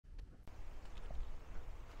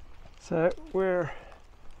So we're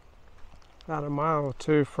about a mile or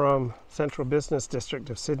two from Central Business District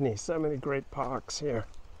of Sydney. So many great parks here.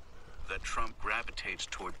 That Trump gravitates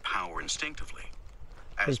toward power instinctively.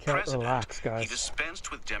 You As can't president, relax, guys. he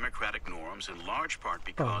dispensed with democratic norms in large part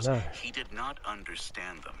because he did not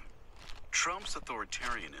understand them. Trump's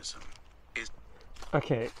authoritarianism is...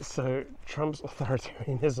 Okay, so Trump's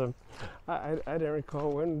authoritarianism, I don't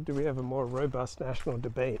recall, when do we have a more robust national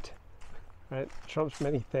debate? Right? Trump's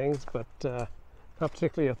many things, but not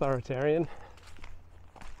particularly authoritarian.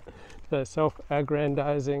 So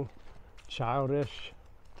self-aggrandizing, childish,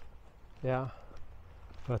 yeah.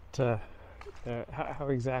 But how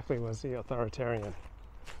exactly was he authoritarian?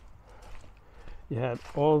 You had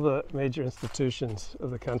all the major institutions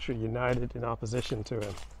of the country united in opposition to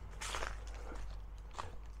him.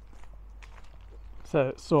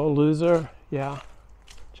 So, sore loser, yeah.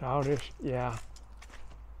 Childish, yeah.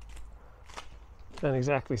 Don't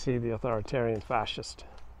exactly see the authoritarian fascist.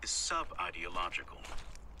 Is sub-ideological.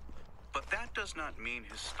 But that does not mean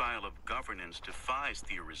his style of governance defies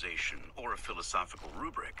theorization or a philosophical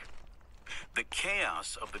rubric. The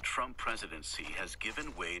chaos of the Trump presidency has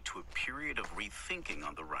given way to a period of rethinking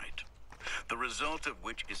on the right, the result of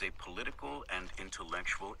which is a political and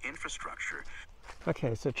intellectual infrastructure.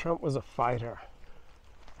 Okay, so Trump was a fighter,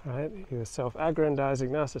 right? He was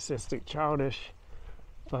self-aggrandizing, narcissistic, childish,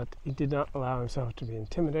 but he did not allow himself to be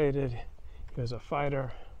intimidated. He was a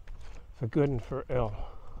fighter for good and for ill.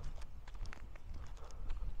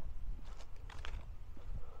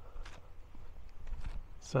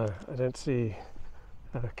 So I don't see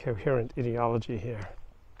a coherent ideology here.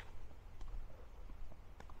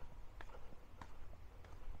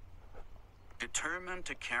 Determined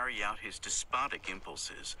to carry out his despotic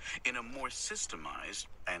impulses in a more systemized,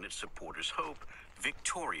 and its supporters hope,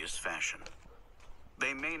 victorious fashion.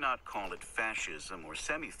 They may not call it fascism or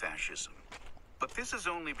semi-fascism, but this is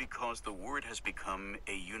only because the word has become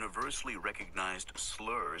a universally recognized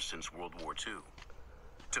slur since World War II.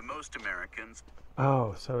 To most Americans...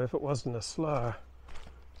 Oh, so if it wasn't a slur,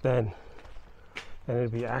 then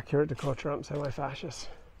it'd be accurate to call Trump semi-fascist.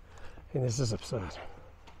 And this is absurd.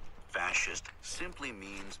 Fascist simply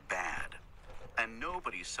means bad, and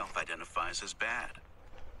nobody self-identifies as bad.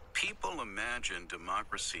 People imagine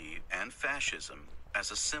democracy and fascism as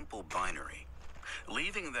a simple binary,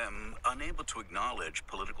 leaving them unable to acknowledge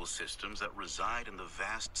political systems that reside in the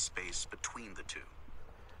vast space between the two.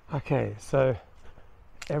 Okay, so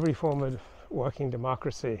every form of working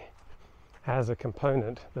democracy has a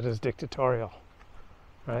component that is dictatorial,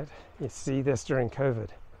 right? You see this during COVID,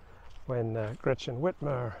 when Gretchen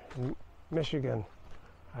Whitmer in Michigan,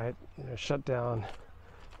 right, shut down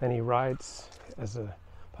many rights as a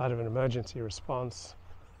part of an emergency response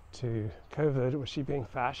to COVID. Was she being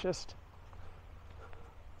fascist?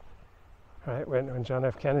 Right, when John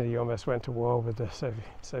F. Kennedy almost went to war with the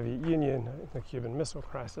Soviet Union, the Cuban Missile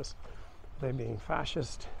Crisis, were they being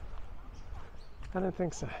fascist? I don't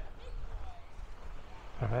think so.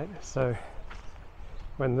 All right, so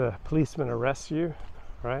when the policeman arrests you,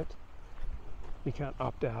 right, you can't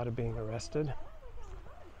opt out of being arrested,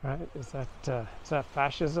 right? Is that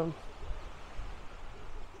fascism?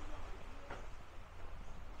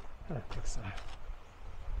 I don't think so.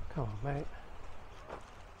 Come on, mate.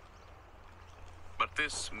 But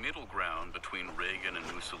this middle ground between Reagan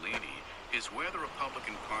and Mussolini is where the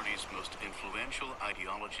Republican Party's most influential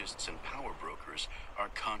ideologists and power brokers are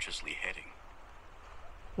consciously heading.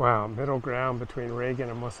 Wow, middle ground between Reagan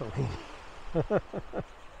and Mussolini.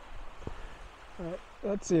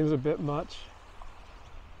 That seems a bit much.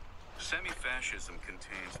 Semi-fascism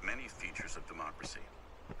contains many features of democracy,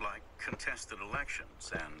 like contested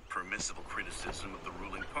elections and permissible criticism of the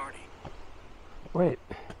ruling party. Wait,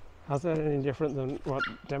 how's that any different than what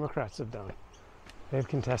Democrats have done? They've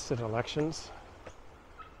contested elections.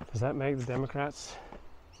 Does that make the Democrats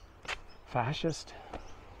fascist?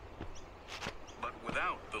 But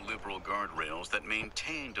without the liberal guardrails that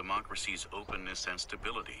maintain democracy's openness and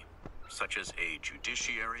stability, such as a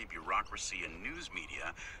judiciary, bureaucracy, and news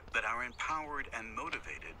media that are empowered and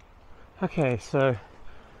motivated. Okay, so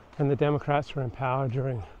when the Democrats were in power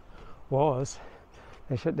during wars,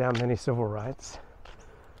 they shut down many civil rights.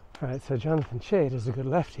 All right, so Jonathan Chait is a good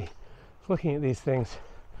lefty, looking at these things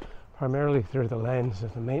primarily through the lens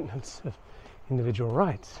of the maintenance of individual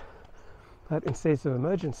rights. But in states of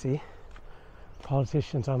emergency,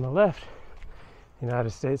 politicians on the left, the United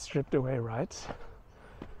States stripped away rights,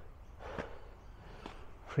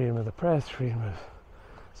 freedom of the press, freedom of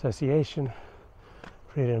association,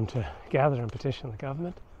 freedom to gather and petition the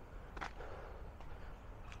government.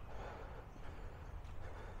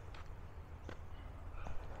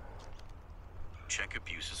 check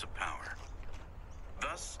abuses of power.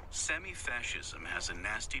 Thus, semi-fascism has a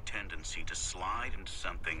nasty tendency to slide into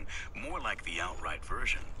something more like the outright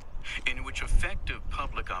version, in which effective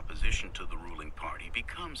public opposition to the ruling party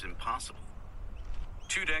becomes impossible.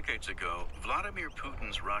 2 decades ago, Vladimir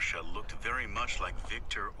Putin's Russia looked very much like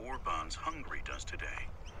Viktor Orban's Hungary does today.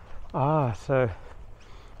 Ah, so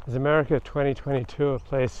is America 2022 a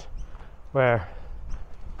place where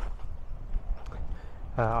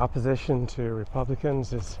opposition to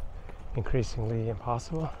Republicans is increasingly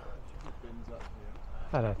impossible?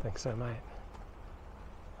 I don't think so, mate.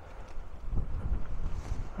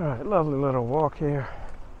 Alright, lovely little walk here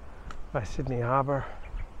by Sydney Harbour.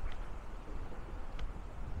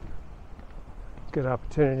 Good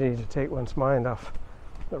opportunity to take one's mind off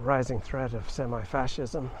the rising threat of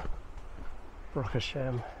semi-fascism. Baruch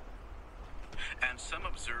Hashem. And some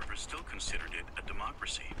observers still considered it a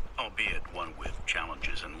democracy, albeit one with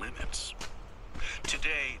challenges and limits.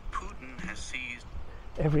 Today, Putin has seized...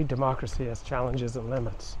 Every democracy has challenges and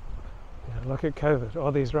limits. You know, look at COVID,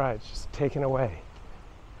 all these rights just taken away.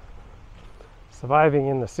 Surviving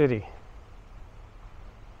in the city.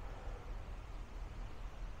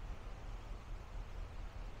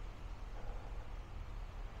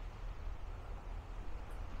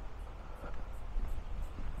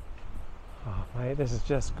 Oh, mate, this is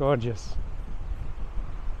just gorgeous.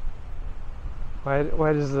 Why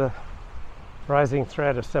does the rising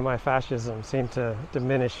threat of semi-fascism seem to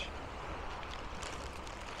diminish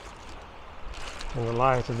in the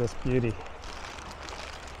light of this beauty?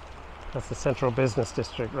 That's the central business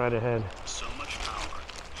district right ahead. So much power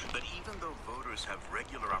that even though voters have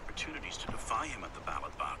regular opportunities to defy him at the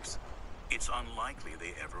ballot box, it's unlikely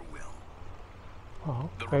they ever will.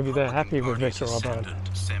 Well, maybe they're happy with Viktor Orban.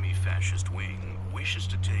 Ascendant semi-fascist wing wishes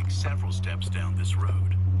to take several steps down this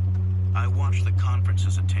road. I watched the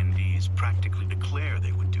conference's attendees practically declare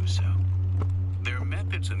they would do so. Their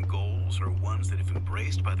methods and goals are ones that, if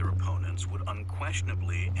embraced by their opponents, would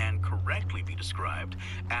unquestionably and correctly be described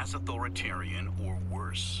as authoritarian or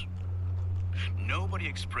worse. Nobody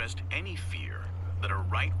expressed any fear that a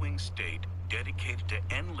right-wing state dedicated to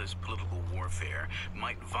endless political warfare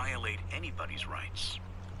might violate anybody's rights.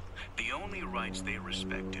 The only rights they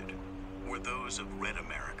respected were those of Red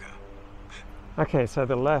America. Okay, so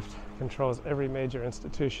the left controls every major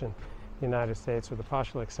institution in the United States with the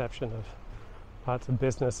partial exception of parts of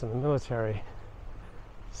business and the military.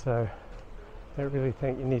 So I don't really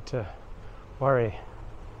think you need to worry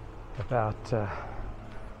about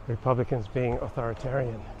Republicans being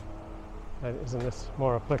authoritarian. Isn't this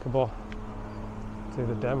more applicable to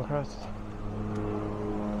the Democrats?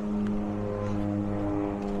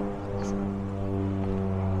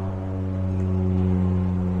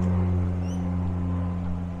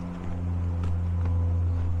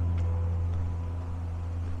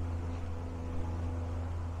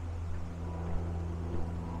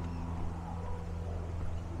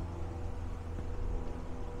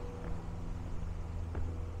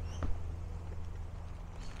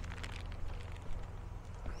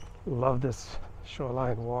 Love this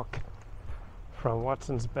shoreline walk from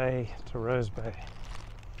Watson's Bay to Rose Bay.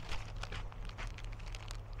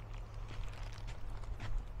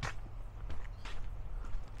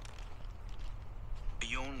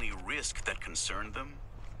 The only risk that concerned them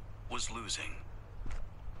was losing.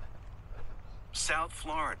 South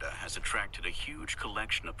Florida has attracted a huge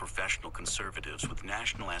collection of professional conservatives with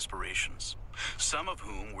national aspirations, some of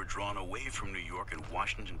whom were drawn away from New York and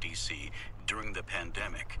Washington, D.C. during the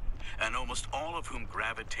pandemic, and almost all of whom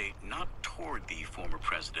gravitate not toward the former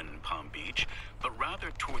president in Palm Beach, but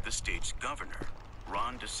rather toward the state's governor,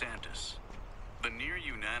 Ron DeSantis, the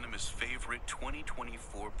near-unanimous favorite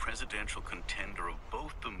 2024 presidential contender of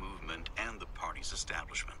both the movement and the party's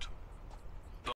establishment.